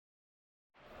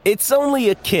It's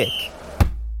only a kick,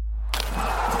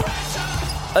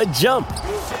 a jump,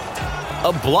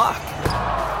 a block.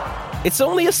 It's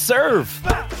only a serve.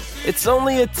 It's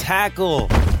only a tackle,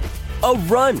 a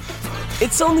run.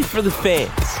 It's only for the fans.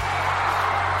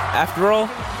 After all,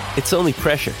 it's only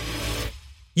pressure.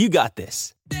 You got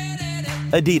this.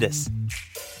 Adidas.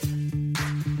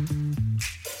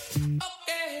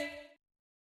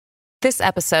 This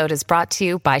episode is brought to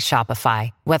you by Shopify.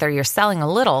 Whether you're selling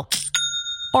a little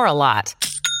or a lot,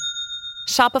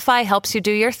 Shopify helps you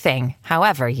do your thing,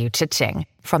 however you cha-ching.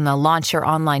 From the launch your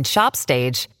online shop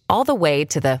stage, all the way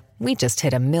to the we just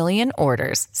hit 1 million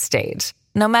orders stage.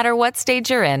 No matter what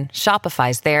stage you're in,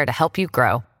 Shopify's there to help you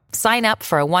grow. Sign up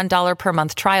for a $1 per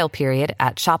month trial period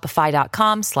at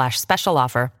shopify.com/special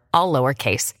offer, all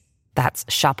lowercase. That's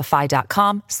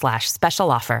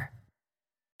shopify.com/special offer.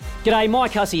 G'day,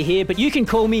 Mike Hussey here, but you can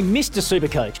call me Mr.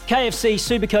 Supercoach. KFC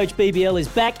Supercoach BBL is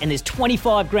back and there's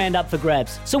 25 grand up for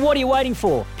grabs. So what are you waiting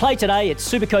for? Play today at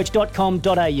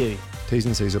supercoach.com.au. T's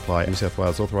and C's apply. New South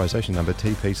Wales authorisation number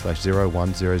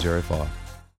TP/01005.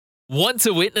 Want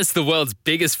to witness the world's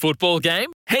biggest football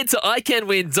game? Head to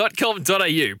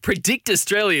iCanWin.com.au, predict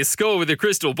Australia's score with a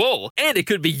crystal ball, and it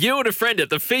could be you and a friend at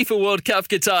the FIFA World Cup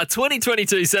Qatar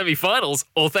 2022 semi-finals,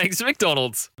 all thanks to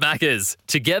McDonald's. Maccas,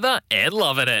 together and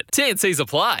loving it. T&Cs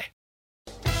apply.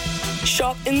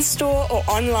 Shop in-store or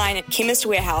online at Chemist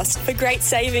Warehouse for great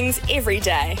savings every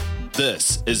day.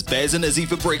 This is Baz and Izzy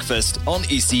for breakfast on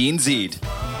SENZ.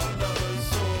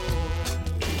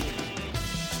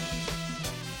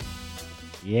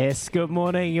 Yes, good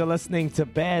morning. You're listening to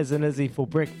Baz and Izzy for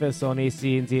breakfast on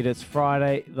SENZ. It's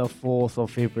Friday, the 4th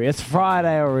of February. It's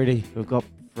Friday already. We've got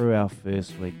through our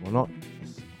first week. Well, not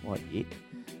just quite yet.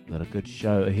 We've got a good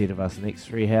show ahead of us. The next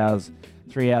 3 hours.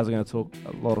 3 hours, we're going to talk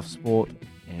a lot of sport.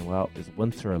 And, well, there's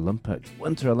Winter Olympics.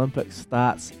 Winter Olympics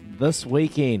starts this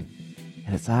weekend.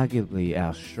 And it's arguably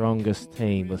our strongest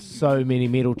team with so many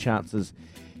medal chances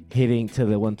heading to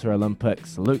the Winter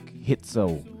Olympics. Luke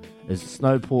Hetzel is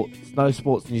Snow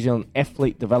Sports New Zealand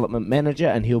Athlete Development Manager,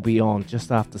 and he'll be on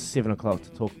just after 7 o'clock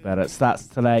to talk about it. It starts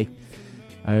today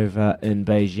over in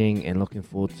Beijing, and looking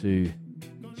forward to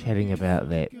chatting about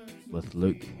that with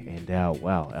Luke and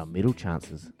our medal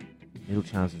chances. Medal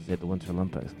chances at the Winter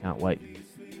Olympics. Can't wait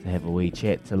to have a wee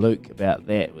chat to Luke about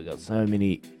that. We've got so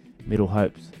many medal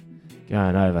hopes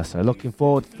going over, so looking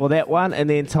forward for that one. And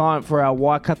then time for our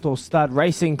Waikato Stud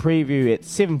Racing preview at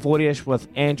 7:40ish with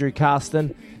Andrew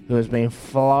Carston, who has been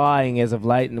flying as of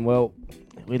late. And, well,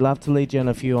 we'd love to lead you in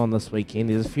a few on this weekend.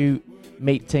 There's a few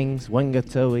meetings,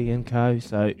 Wingatui and co.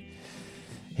 So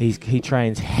he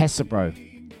trains Hasbro.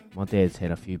 My dad's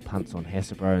had a few punts on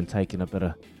Hasbro and taken a bit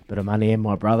of money in,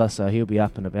 my brother. So he'll be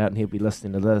up and about and he'll be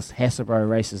listening to this. Hasbro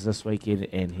races this weekend,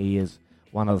 and he is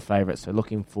one of the favourites. So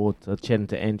looking forward to chatting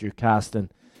to Andrew Carston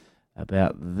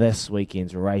about this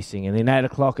weekend's racing. And then 8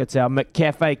 o'clock, it's our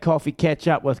McCafe Coffee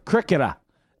catch-up with cricketer,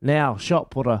 now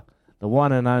shot putter, the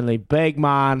one and only big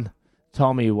man,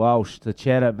 Tommy Walsh, to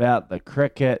chat about the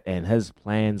cricket and his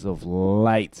plans of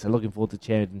late. So looking forward to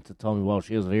chatting to Tommy Walsh.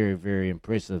 He was very, very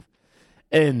impressive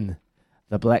in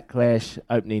the Black Clash,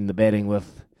 opening the batting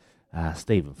with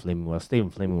Stephen Fleming. Well, Stephen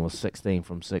Fleming was 16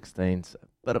 from 16. So a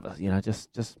bit of a,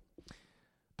 just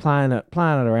playing it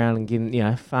around and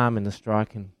getting, farming the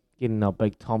strike and getting our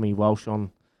big Tommy Walsh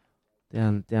on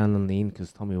down in the end,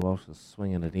 because Tommy Walsh was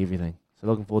swinging at everything. So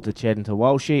looking forward to chatting to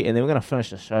Walshy, and then we're going to finish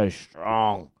the show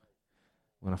strong.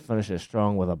 We're going to finish it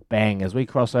strong with a bang as we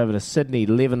cross over to Sydney,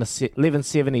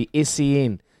 1170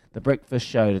 SEN, the breakfast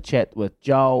show, to chat with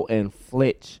Joel and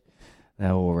Fletch.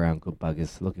 They're all around good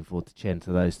buggers. Looking forward to chatting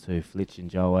to those two, Fletch and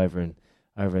Joel, over in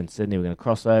Sydney. We're going to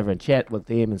cross over and chat with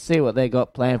them and see what they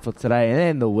got planned for today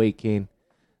and the weekend.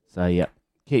 So, yeah,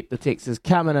 keep the texts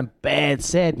coming. And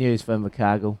sad news for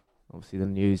Invercargill. Obviously, the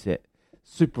news that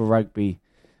Super Rugby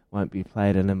won't be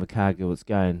played in Invercargill. It's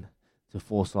going to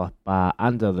Forsyth Bar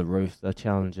under the roof. The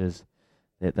challenges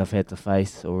that they've had to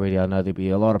face already. I know there'll be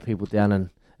a lot of people down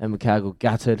in Invercargill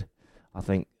gutted. I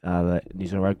think the New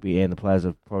Zealand Rugby and the players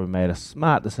have probably made a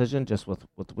smart decision just with the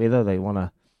weather. They want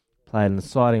to play an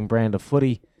exciting brand of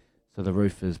footy. So the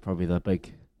roof is probably the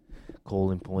big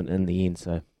calling point in the end.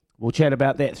 So we'll chat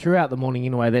about that throughout the morning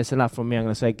anyway. That's enough from me. I'm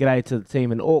going to say g'day to the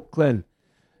team in Auckland.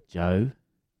 Joe,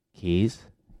 Kez,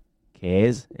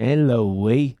 and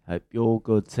Louis. Hope you're all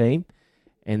good, team.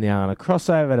 And now I'm going to cross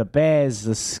over to Baz,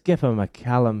 the skipper,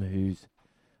 McCallum,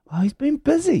 he's been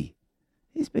busy.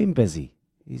 He's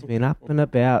been up and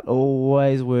about,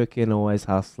 always working, always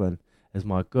hustling, as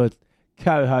my good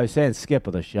co-host and skipper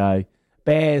of the show.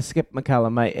 Baz, Skip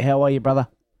McCallum, mate. How are you, brother?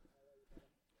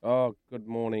 Oh, good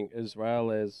morning, Israel,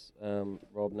 as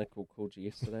Rob Nichol called you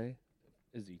yesterday.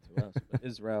 Izzy to us, but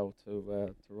Israel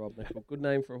to Rob Nichol. Good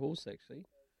name for a horse, actually,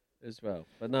 Israel.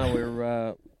 But no,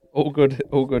 we're all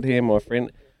good here, my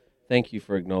friend. Thank you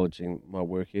for acknowledging my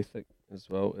work ethic as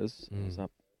well. I was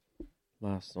up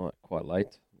last night quite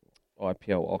late.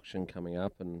 IPL auction coming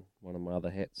up, and one of my other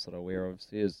hats that I wear,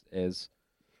 obviously, is as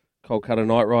Kolkata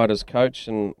Knight Riders coach,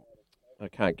 and I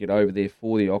can't get over there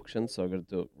for the auction, so I've got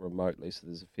to do it remotely. So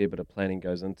there's a fair bit of planning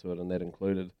goes into it, and that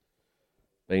included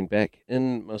being back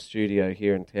in my studio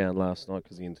here in town last night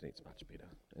because the internet's much better.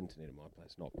 Internet in my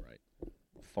place, not great.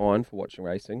 Fine for watching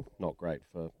racing, not great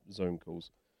for Zoom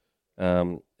calls.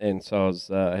 And so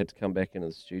I had to come back into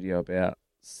the studio about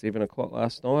 7 o'clock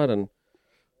last night and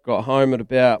got home at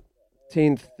about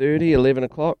 10:30, 11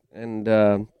 o'clock, and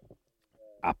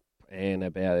up and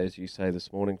about, as you say,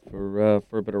 this morning for a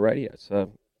bit of radio.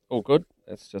 So all good.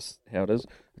 That's just how it is.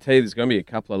 I tell you, there's going to be a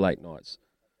couple of late nights.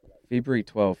 February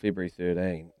 12, February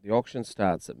 13. The auction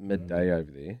starts at midday over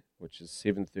there, which is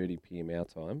 7:30 p.m. our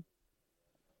time.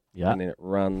 Yeah. And then it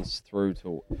runs through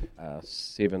till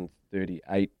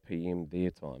 7:38 p.m.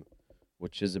 their time,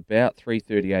 which is about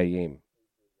 3:30 a.m.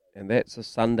 And that's a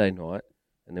Sunday night.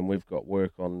 And then we've got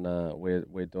work on,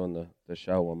 we're doing the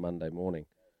show on Monday morning.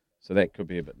 So that could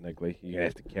be a bit niggly. You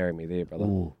have to carry me there, brother.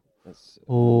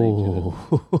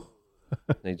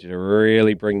 Need you to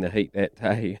really bring the heat that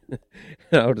day.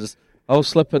 I'll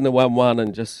slip in the 1-1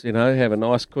 and just, have a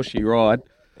nice cushy ride.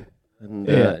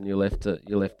 And you'll have to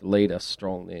lead us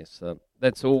strong there. So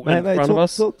that's all in front of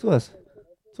us. Talk to us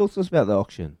about the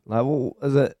auction. Like, well,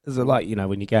 is it like,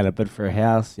 when you go to bid for a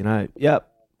house,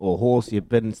 or a horse, you're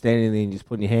bidding, standing there and just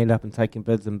putting your hand up and taking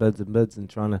bids and bids and bids and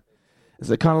trying to...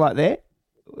 Is it kind of like that?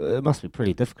 It must be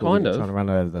pretty difficult trying to run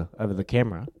it over the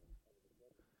camera.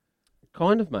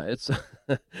 Kind of, mate.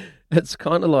 It's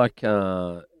kind of like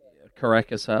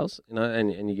Caracas sales,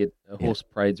 and you get a horse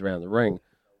parades around the ring.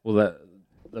 Well,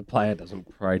 the player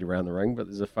doesn't parade around the ring, but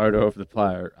there's a photo of the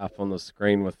player up on the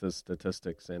screen with the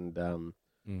statistics, and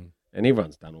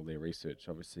everyone's done all their research,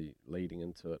 obviously, leading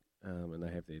into it, and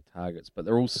they have their targets. But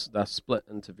they're split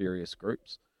into various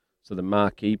groups. So the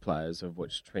marquee players, of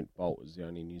which Trent Bolt is the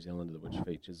only New Zealander which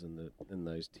features in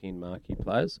those 10 marquee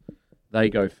players, they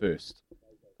go first.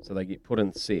 So they get put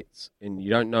in sets, and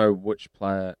you don't know which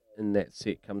player in that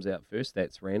set comes out first.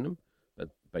 That's random,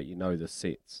 but you know the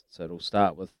sets. So it'll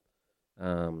start with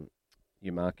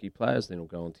your marquee players, then it'll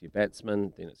go on to your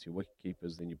batsmen, then it's your wicket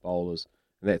keepers, then your bowlers,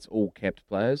 and that's all capped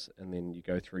players, and then you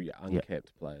go through your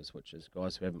uncapped players, which is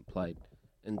guys who haven't played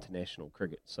international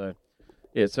cricket. So,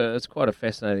 it's quite a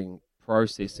fascinating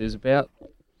process. I think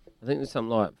there's something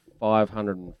like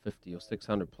 550 or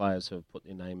 600 players who have put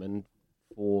their name in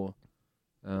for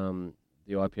the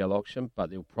IPL auction, but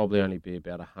there'll probably only be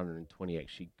about 120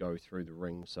 actually go through the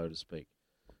ring, so to speak.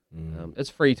 It's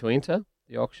free to enter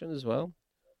the auction as well.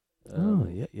 So,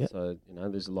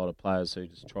 there's a lot of players who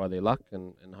just try their luck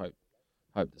and hope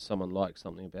that someone likes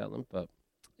something about them. But,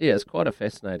 it's quite a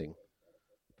fascinating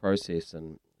process.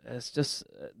 And it's just,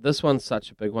 this one's such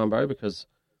a big one, bro, because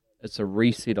it's a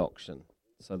reset auction.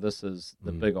 So this is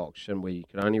the big auction where you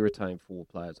can only retain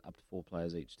up to 4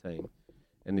 players each team.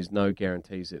 And there's no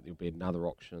guarantees that there'll be another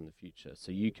auction in the future.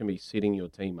 So you can be setting your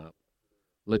team up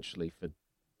literally for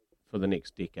the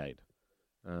next decade.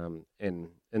 And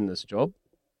in this job,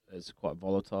 it's quite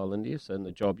volatile, India. So in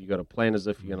the job, you got to plan as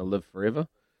if you're going to live forever,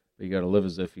 but you got to live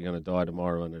as if you're going to die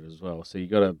tomorrow in it as well. So you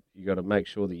got to make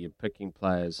sure that you're picking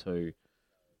players who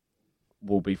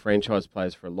will be franchise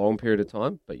players for a long period of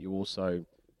time, but you also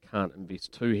can't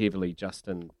invest too heavily just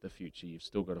in the future. You've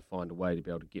still got to find a way to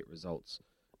be able to get results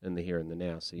in the here and the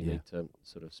now. So you need to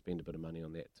sort of spend a bit of money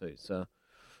on that too. So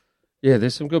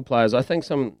there's some good players. I think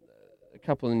a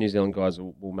couple of the New Zealand guys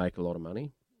will make a lot of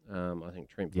money. I think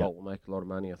Trent Bolt will make a lot of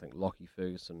money. I think Lockie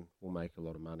Ferguson will make a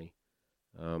lot of money.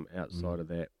 Outside of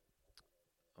that,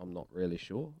 I'm not really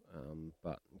sure.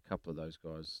 But a couple of those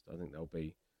guys, I think they'll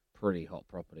be pretty hot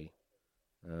property.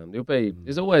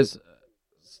 There's always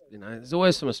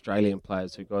some Australian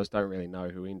players who guys don't really know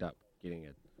who end up getting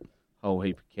a whole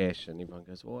heap of cash, and everyone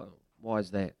goes, well, why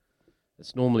is that?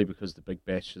 It's normally because the Big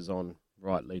Bash is on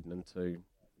right leading into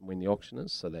when the auction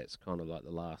is, so that's kind of like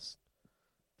the last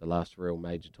real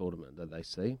major tournament that they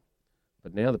see.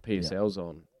 But now the PSL's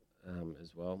on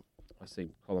as well. I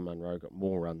see Colin Munro got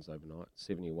more runs overnight,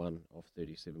 71 off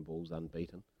 37 balls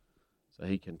unbeaten. So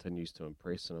he continues to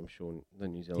impress, and I'm sure the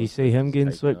New Zealand... Do you see him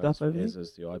getting swept up over there? As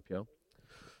is the IPL.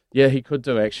 Yeah, he could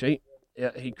do, actually.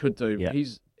 Yeah, he could do. Yeah.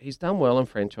 He's done well in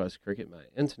franchise cricket, mate.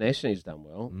 Internationally, he's done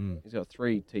well. He's got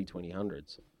 3 T20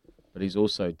 hundreds, but he's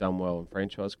also done well in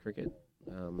franchise cricket.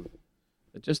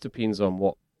 it just depends on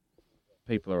what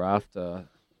people are after.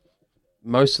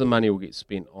 Most of the money will get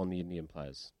spent on the Indian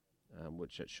players,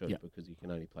 which it should, because you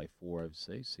can only play 4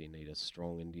 overseas, so you need a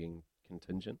strong Indian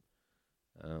contingent.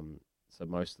 So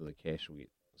most of the cash will get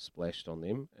splashed on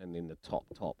them, and then the top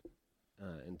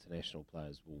international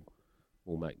players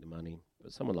will make the money.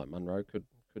 But someone like Munro could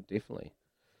definitely.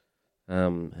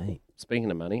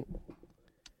 Speaking of money,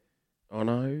 I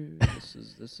know this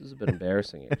is a bit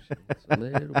embarrassing actually. It's a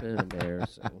little bit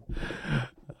embarrassing.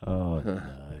 Oh no!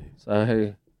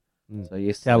 So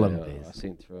yesterday Tell him, I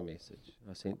sent through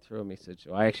a message.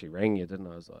 I actually rang you, didn't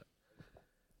I? I was like,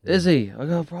 Izzy, I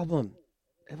got a problem.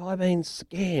 Have I been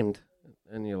scammed?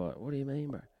 And you're like, what do you mean,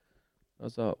 bro? I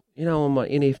was like, on my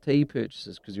NFT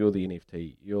purchases, because you're the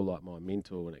NFT, you're like my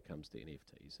mentor when it comes to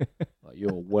NFTs. Like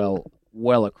you're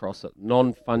well across it.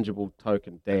 Non-fungible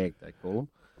token DAG, they call them.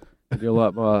 And you're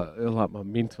like my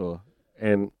mentor.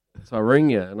 And so I ring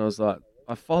you, and I was like,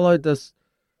 I followed this.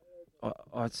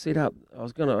 I set up. I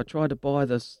tried to buy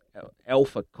this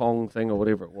Alpha Kong thing or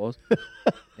whatever it was,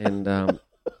 and I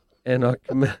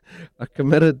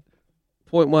committed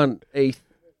 0.1 ETH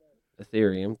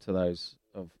Ethereum to those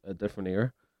of a different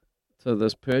era to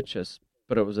this purchase,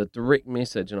 but it was a direct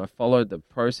message, and I followed the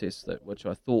process which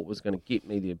I thought was going to get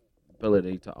me the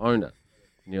ability to own it.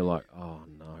 And you're like, oh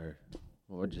no,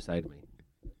 what'd you say to me?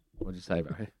 What'd you say,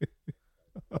 bro?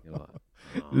 You're like, oh.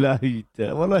 No, you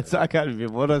didn't. I can't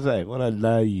remember what I say.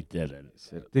 No, you didn't.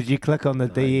 Did you click on the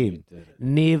DM?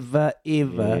 Never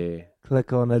ever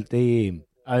click on a DM.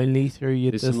 Only through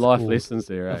your There's Discord. some life lessons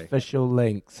there, Official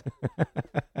links.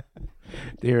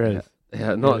 There is.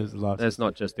 Yeah, that's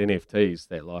not just NFTs,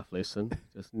 that life lesson.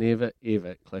 Just never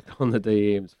ever click on the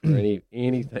DMs for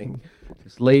anything.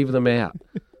 Just leave them out.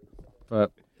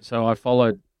 But so I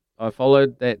followed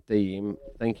that DM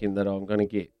thinking that I'm going to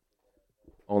get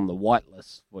on the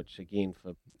whitelist, which again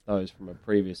for those from a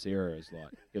previous era is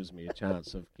like gives me a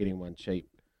chance of getting one cheap.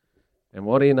 And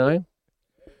what do you know?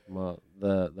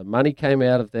 The money came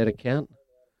out of that account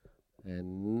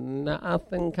and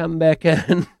nothing come back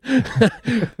in.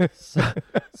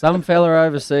 Some fella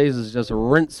overseas has just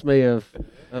rinsed me of,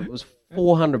 it was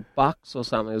 $400 or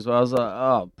something. So I was like,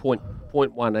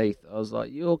 0.1 ETH. I was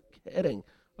like, you're kidding.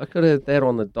 I could have had that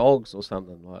on the dogs or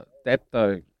something like that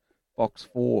though. Box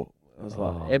 4. I was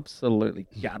like absolutely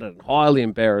gutted, highly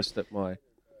embarrassed at my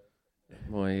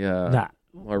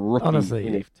rookie honestly,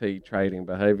 NFT trading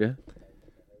behaviour.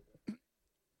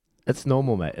 It's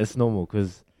normal, mate. It's normal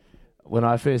because when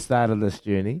I first started this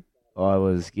journey, I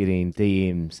was getting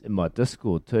DMs in my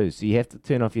Discord too. So you have to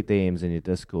turn off your DMs in your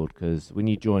Discord because when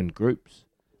you join groups,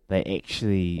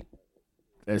 it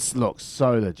looks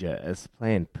so legit. It's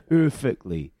planned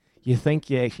perfectly. You think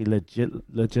you're actually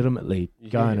legitimately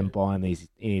going and buying these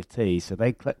NFTs. So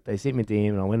they sent me a DM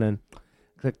and I went in,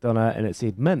 clicked on it, and it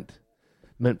said mint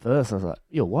for this. I was like,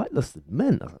 you're whitelisted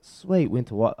mint. I was like, sweet.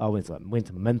 I went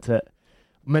to mint it.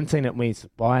 Minting it means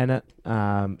buying it,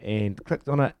 and clicked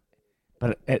on it,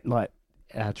 but it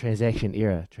transaction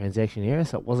error,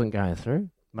 so it wasn't going through.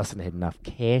 Mustn't have had enough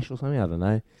cash or something. I don't know.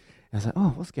 And I was like,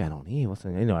 oh, what's going on here? I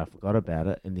forgot about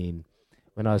it, and then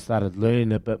when I started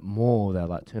learning a bit more, they're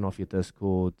like, turn off your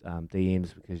Discord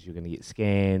DMs because you're going to get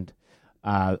scanned.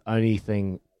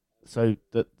 So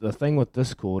the thing with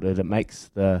Discord is it makes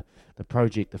the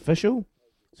project official.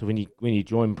 So when you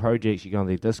join projects, you go on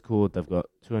their Discord. They've got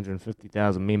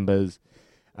 250,000 members.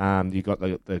 You got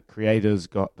the creators,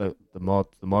 got the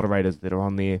moderators that are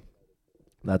on there.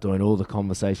 They're doing all the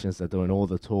conversations. They're doing all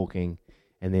the talking,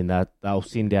 and then they'll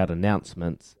send out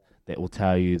announcements that will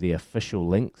tell you the official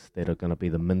links that are going to be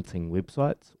the minting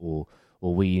websites or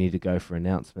where you need to go for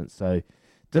announcements. So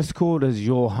Discord is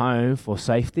your home for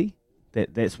safety.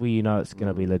 That's where you know it's going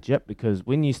to be legit, because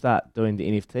when you start doing the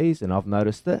NFTs, and I've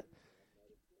noticed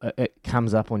it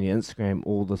comes up on your Instagram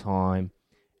all the time,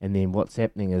 and then what's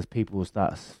happening is people will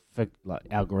start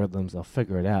algorithms. They'll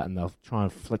figure it out and they'll try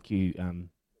and flick you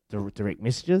direct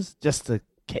messages just to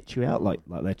catch you out, like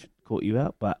they caught you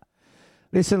out. But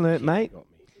lesson learnt, mate.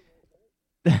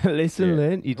 Lesson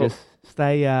learnt. You just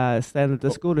stay in the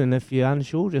Discord, and if you're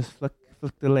unsure, just flick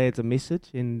the lads a message.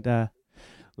 And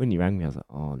when you rang me, I was like,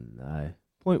 oh no,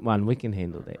 0.1, we can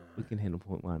handle that. We can handle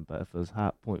 0.1, but if it was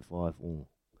 0.5, oh.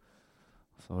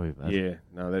 Sorry, bud. Yeah,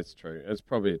 no, that's true. It's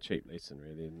probably a cheap lesson,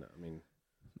 really. Isn't it? I mean,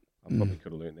 I probably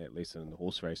could have learned that lesson in the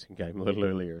horse racing game a little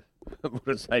earlier. It would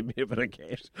have saved me a bit of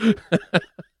cash.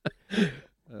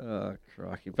 Oh,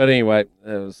 crikey. But anyway, it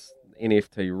was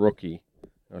NFT rookie.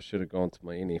 I should have gone to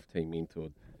my NFT mentor,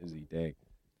 Izzy Dag.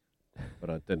 But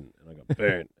I didn't, and I got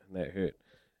burnt, and that hurt.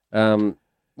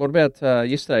 What about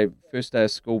yesterday, first day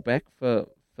of school back for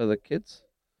the kids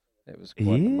That was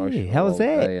quite emotional. How was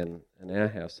that? Day in our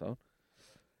household.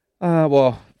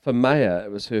 Well, for Maya,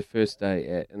 it was her first day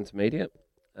at intermediate,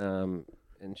 and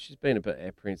she's been a bit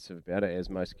apprehensive about it, as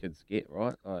most kids get,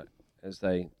 right? Like, as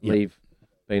they leave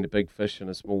being a big fish in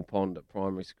a small pond at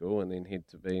primary school and then head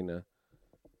to being a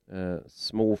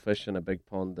small fish in a big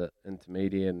pond at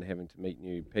intermediate and having to meet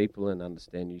new people and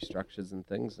understand new structures and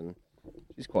things. And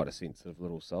she's quite a sensitive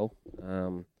little soul.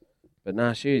 But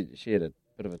no, she had a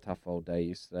bit of a tough old day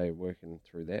yesterday working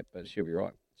through that, but she'll be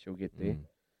right. She'll get there.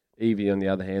 Evie, on the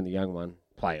other hand, the young one,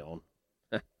 play on.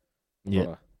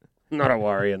 Not a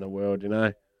worry in the world, you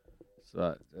know.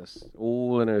 So just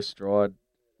all in her stride,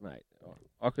 mate.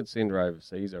 I could send her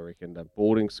overseas, I reckon, to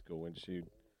boarding school, and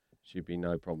she'd be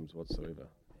no problems whatsoever.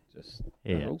 Just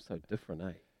they're also different,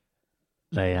 eh?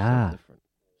 They are. Different.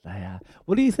 They are.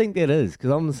 What do you think that is? Because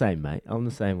I'm the same, mate. I'm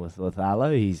the same with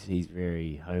Arlo. He's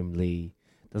very homely.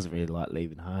 Doesn't really like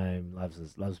leaving home.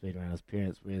 Loves being around his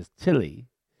parents. Whereas Tilly,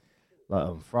 like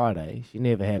on Friday, she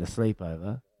never had a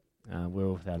sleepover.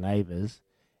 We're with our neighbours,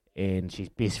 and she's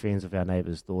best friends with our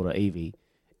neighbour's daughter Evie.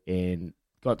 And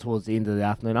got towards the end of the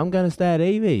afternoon, I'm going to stay at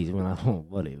Evie's. And we're like, oh,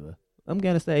 whatever. I'm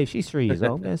going to stay. She's 3 years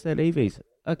old. I'm going to stay at Evie's.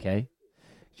 Okay.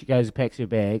 She goes and packs her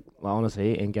bag, like,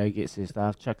 honestly, and gets her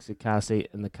stuff, chucks her car seat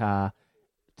in the car,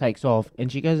 takes off, and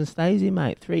she goes and stays here,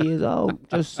 mate. 3 years old.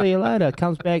 Just see you later.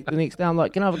 Comes back the next day. I'm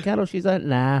like, can I have a cuddle? She's like,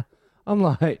 nah. I'm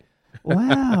like,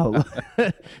 wow.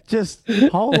 Just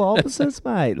whole opposites,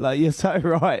 mate. Like, you're so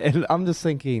right. And I'm just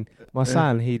thinking, my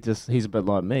son, he's a bit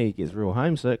like me. He gets real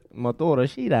homesick. My daughter,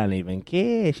 she don't even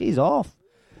care. She's off.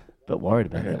 But worried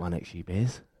about that one, actually,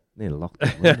 Bez. They're locked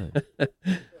the window.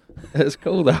 It's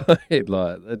cool though. Like it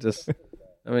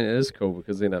is cool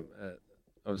because then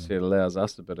obviously it allows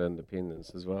us a bit of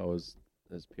independence as well as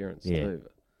parents too.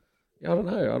 But I don't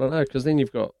know because then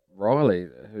you've got Riley,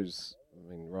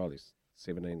 Riley's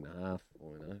 17 and a half,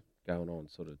 or, going on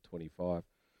sort of 25.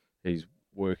 He's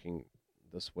working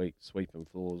this week, sweeping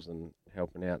floors and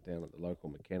helping out down at the local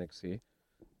mechanics here,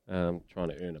 trying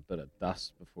to earn a bit of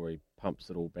dust before he pumps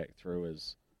it all back through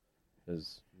his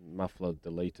muffler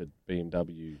deleted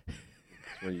BMW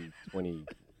 320i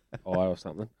or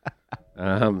something.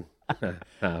 No,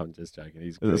 I'm just joking.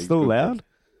 Is it still loud?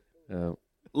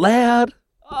 Loud?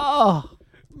 Oh,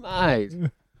 mate.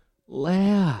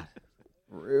 Loud.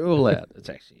 Real loud. It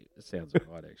sounds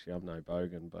alright actually. I'm no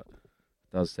bogan, but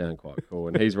it does sound quite cool.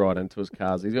 And he's right into his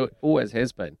cars. He always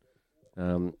has been.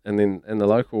 And the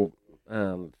local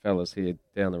fellas here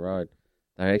down the road,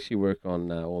 they actually work on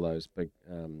all those big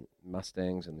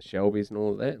Mustangs and the Shelbys and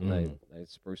all of that, and they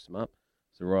spruce them up.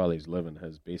 So Riley's living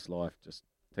his best life, just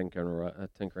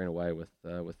tinkering away with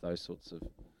those sorts of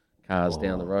cars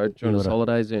down the road during his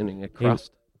holidays, earning a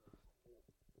crust.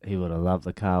 He would have loved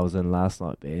the car I was in last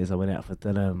night, Bears. I went out for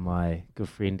dinner, and my good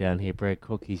friend down here, Brad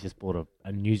Cook, he's just bought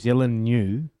a New Zealand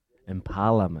new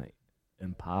Impala, mate.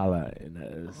 Impala, and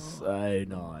it is so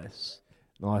nice.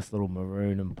 Nice little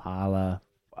maroon Impala.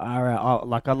 I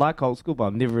like old school, but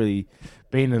I've never really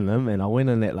been in them. And I went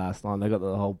in that last night. And they got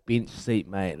the whole bench seat,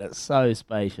 mate. It's so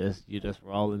spacious. You just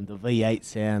roll in the V8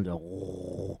 sound.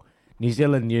 Oh, New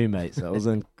Zealand new, mate. So it was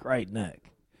in great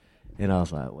nick. And I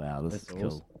was like, wow, this is cool.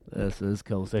 Awesome. This is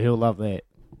cool. So he'll love that.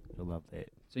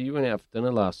 So you went out for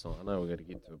dinner last night. I know we're going to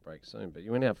get to a break soon, but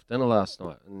you went out for dinner last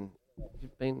night, and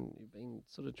you've been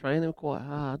sort of training quite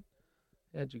hard.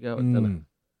 How'd you go at dinner?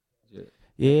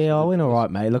 Yeah, I went all right,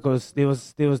 mate. Look, there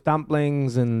was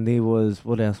dumplings, and there was,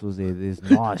 what else was there? There's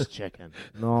nice chicken,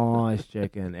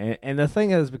 and the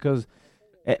thing is, because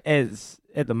at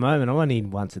the moment I'm only eating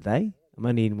once a day.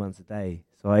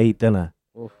 So I eat dinner,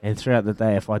 and throughout the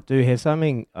day, if I do have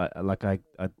something, I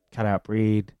cut out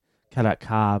bread, cut out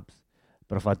carbs.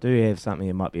 But if I do have something,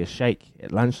 it might be a shake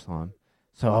at lunchtime.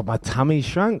 So my tummy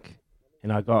shrunk,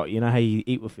 and I got, you know how you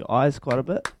eat with your eyes quite a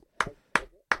bit.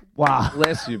 Wow.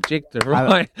 Less subjective,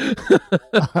 right?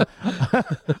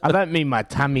 I don't mean my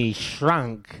tummy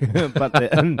shrunk, but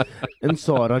the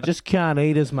inside, I just can't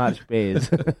eat as much, Bears.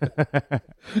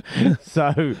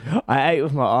 So I ate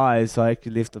with my eyes, so I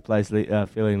actually left the place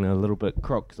feeling a little bit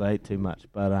crook because I ate too much.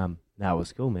 But no, it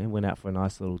was cool, man. Went out for a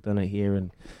nice little dinner here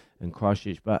in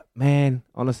Christchurch. But, man,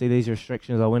 honestly, these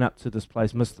restrictions, I went up to this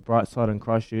place, Mr. Brightside in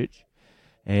Christchurch,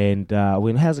 and I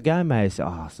went, how's it going, mate? I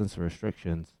said, since the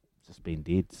restrictions, just been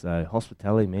dead. So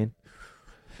hospitality, man,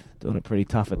 doing it pretty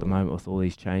tough at the moment with all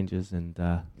these changes and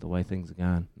the way things are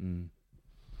going.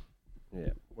 Yeah,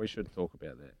 we should talk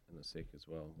about that in a sec as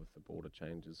well with the border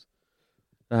changes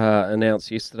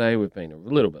announced yesterday. We've been a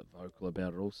little bit vocal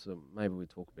about it also. Maybe we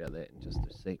talk about that in just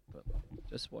a sec, but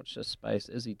just watch this space.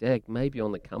 Izzy Dag maybe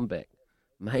on the comeback,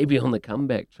 maybe on the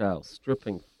comeback trail,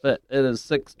 stripping fit. It is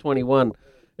 6:21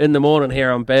 in the morning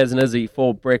here on Baz and Izzy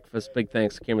for breakfast. Big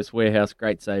thanks to Chemist Warehouse.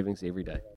 Great savings every day.